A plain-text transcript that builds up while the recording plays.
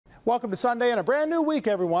Welcome to Sunday and a brand new week,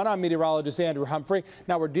 everyone. I'm meteorologist Andrew Humphrey.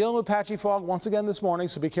 Now, we're dealing with patchy fog once again this morning,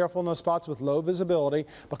 so be careful in those spots with low visibility.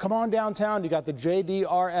 But come on downtown. You got the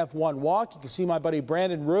JDRF1 walk. You can see my buddy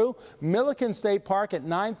Brandon Rue, Milliken State Park at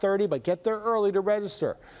 9:30, but get there early to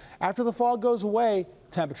register. After the fog goes away,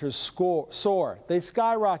 temperatures soar. They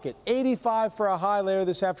skyrocket. 85 for a high later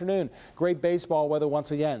this afternoon. Great baseball weather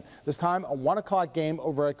once again. This time, a 1 o'clock game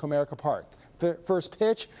over at Comerica Park. The first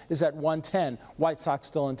pitch is at 1:10. White Sox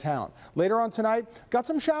still in town. Later on tonight, got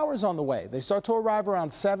some showers on the way. They start to arrive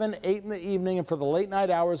around 7, 8 in the evening and for the late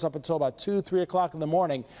night hours up until about 2, 3 o'clock in the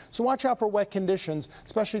morning. So watch out for wet conditions,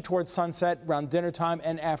 especially towards sunset, around dinner time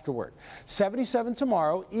and afterward. 77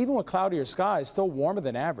 tomorrow, even with cloudier skies, still warmer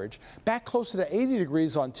than average. Back closer to 80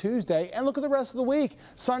 degrees on Tuesday. And look at the rest of the week.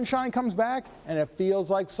 Sunshine comes back and it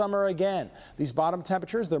feels like summer again. These bottom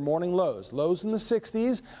temperatures, they're morning lows. Lows in the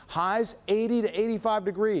 60s, highs 80 to 85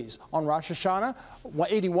 degrees. On Rosh Hashanah,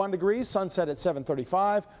 81 degrees, sunset at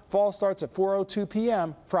 7:35. Fall starts at 4:02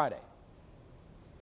 p.m. Friday.